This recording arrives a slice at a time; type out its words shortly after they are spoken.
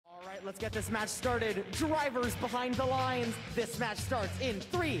right, let's get this match started. Drivers behind the lines. This match starts in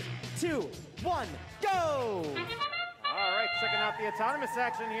 3, 2, 1, go! All right, checking out the autonomous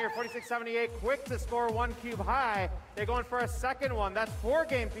action here. 4678 quick to score 1 cube high. They're going for a second one. That's 4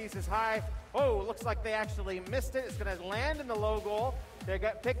 game pieces high. Oh, looks like they actually missed it. It's going to land in the low goal. They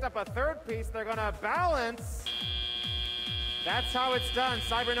got picked up a third piece. They're going to balance. That's how it's done.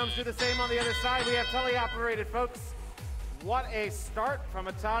 Cybergnomes do the same on the other side. We have teleoperated, folks. What a start from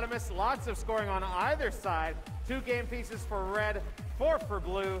Autonomous. Lots of scoring on either side. 2 game pieces for red, 4 for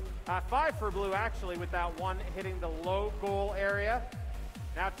blue, 5 for blue actually, with that one hitting the low goal area.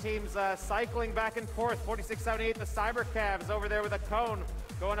 Now teams cycling back and forth. 4678, the Cyber Cavs over there with a cone,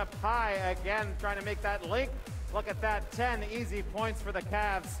 going up high again, trying to make that link. Look at that, 10 easy points for the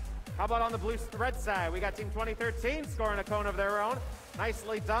Cavs. How about on the red side? We got Team 2013 scoring a cone of their own.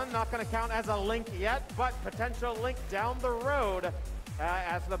 Nicely done, not going to count as a link yet, but potential link down the road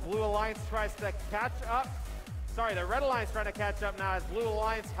as the Blue Alliance tries to catch up. Sorry, the Red Alliance trying to catch up now as Blue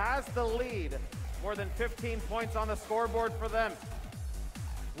Alliance has the lead. More than 15 points on the scoreboard for them.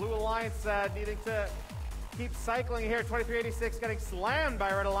 Blue Alliance needing to keep cycling here. 2386 getting slammed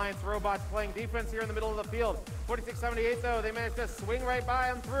by Red Alliance robots playing defense here in the middle of the field. 4678 though, they managed to swing right by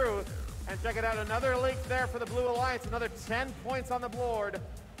him through. And check it out, another link there for the Blue Alliance. Another 10 points on the board.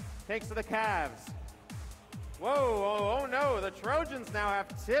 Takes to the Cavs. Whoa, oh no, the Trojans now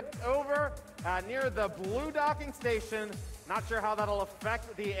have tipped over near the blue docking station. Not sure how that'll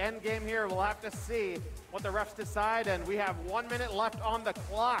affect the end game here. We'll have to see what the refs decide, and we have 1 minute left on the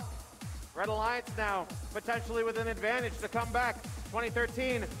clock. Red Alliance now potentially with an advantage to come back.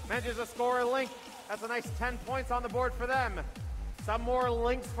 2013 manages to score a link. That's a nice 10 points on the board for them. Some more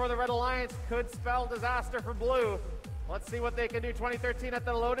links for the Red Alliance could spell disaster for blue. Let's see what they can do. 2013 at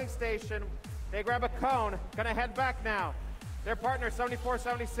the loading station. They grab a cone, gonna head back now. Their partner,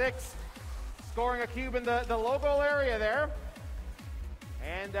 7476, scoring a cube in the low goal area there.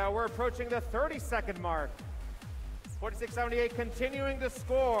 And we're approaching the 30-second mark. 4678 continuing to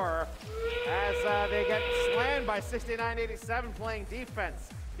score as they get slammed by 6987 playing defense.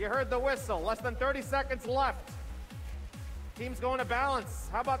 You heard the whistle, less than 30 seconds left. Team's going to balance.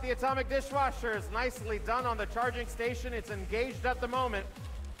 How about the Atomic Dishwashers? Nicely done on the charging station. It's engaged at the moment.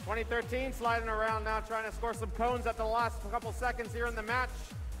 2013 sliding around now, trying to score some cones at the last couple seconds here in the match.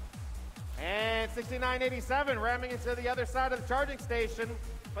 And 6987 ramming into the other side of the charging station,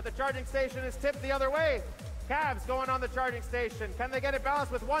 but the charging station is tipped the other way. Cavs going on the charging station. Can they get it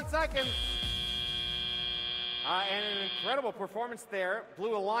balanced with 1 second? And an incredible performance there.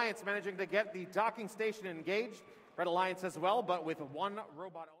 Blue Alliance managing to get the docking station engaged. Red Alliance as well, but with 1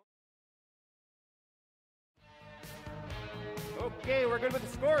 robot. Okay, we're good with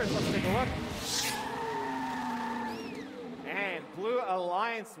the scores. Let's take a look. And Blue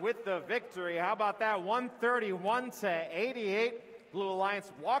Alliance with the victory. How about that? 131 to 88. Blue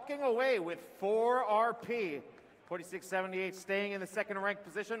Alliance walking away with 4 RP. 4678 staying in the second ranked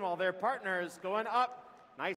position while their partners going up